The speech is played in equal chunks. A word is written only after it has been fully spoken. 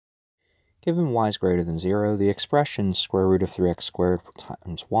Given y is greater than 0, the expression square root of 3x squared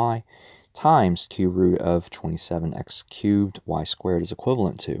times y times cube root of 27x cubed y squared is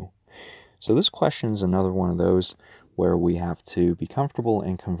equivalent to. So this question is another one of those where we have to be comfortable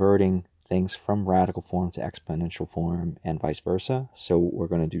in converting things from radical form to exponential form and vice versa. So we're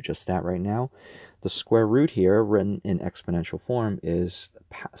going to do just that right now. The square root here, written in exponential form, is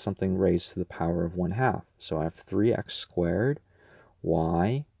something raised to the power of 1/2. So I have 3x squared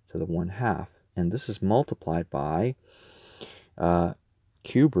y to the 1/2. And this is multiplied by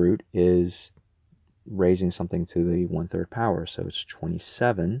cube root is raising something to the 1/3 power. So it's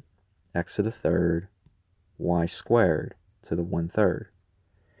 27 x to the third y squared to the 1/3.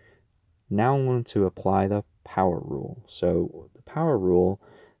 Now I'm going to apply the power rule. So the power rule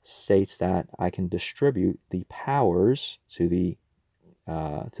states that I can distribute the powers to the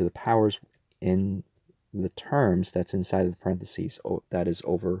powers in the terms that's inside of the parentheses. That is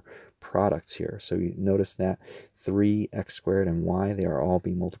over products here. So you notice that 3x squared and y, they are all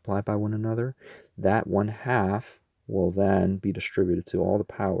being multiplied by one another. That 1/2 will then be distributed to all the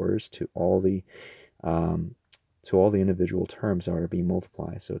powers, to all the individual terms that are being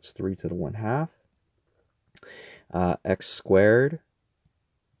multiplied. So it's 3 to the 1/2, x squared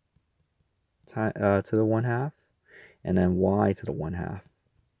to the 1/2, and then y to the 1/2.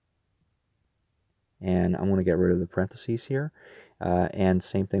 And I'm going to get rid of the parentheses here. And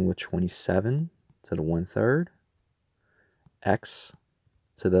same thing with 27 to the 1/3, x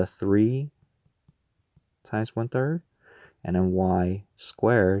to the 3 times 1/3, and then y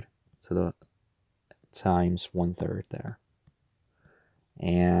squared to the times 1/3 there.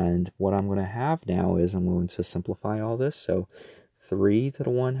 And what I'm going to have now is I'm going to simplify all this. So 3 to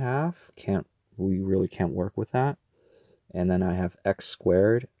the 1/2, we really can't work with that. And then I have x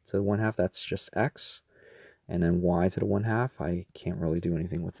squared to the 1/2, that's just x. And then y to the 1/2, I can't really do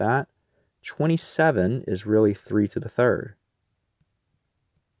anything with that. 27 is really 3 to the third.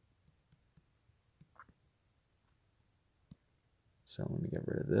 So let me get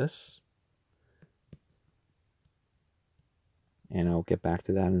rid of this. And I'll get back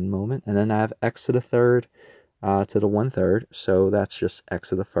to that in a moment. And then I have x to the third to the 1/3. So that's just x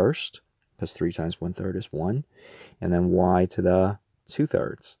to the first, because 3 times 1/3 is 1. And then y to the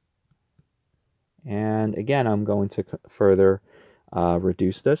 2/3. And again, I'm going to further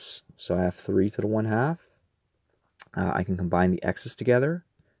reduce this. So I have 3 to the 1/2. I can combine the x's together.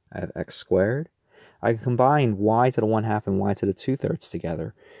 I have x squared. I can combine y to the 1/2 and y to the 2/3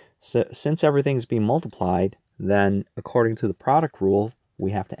 together. So since everything's being multiplied, then according to the product rule,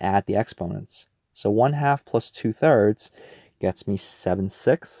 we have to add the exponents. So 1/2 plus 2/3 gets me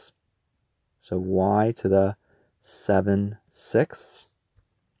 7/6. So y to the 7/6.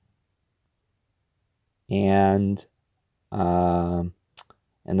 And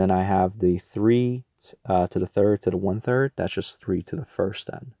then I have the 3 to the third to the 1/3. That's just 3 to the first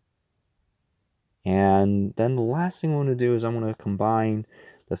then. And then the last thing I'm going to do is I'm going to combine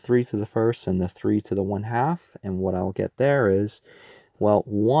the 3 to the first and the 3 to the 1/2. And what I'll get there is, well,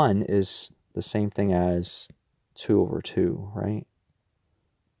 1 is the same thing as 2/2, right?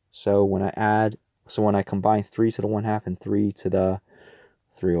 So when I combine 3 to the 1/2 and 3 to the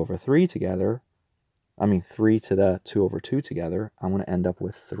 3/3 together, 3 to the 2/2 together, I'm going to end up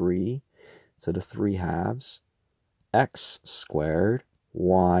with 3 to the 3/2 x squared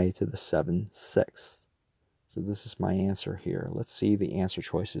y to the 7/6. So this is my answer here. Let's see the answer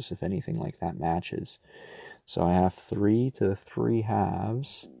choices if anything like that matches. So I have 3 to the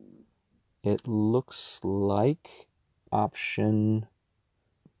 3/2. It looks like option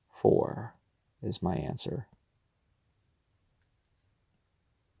 4 is my answer.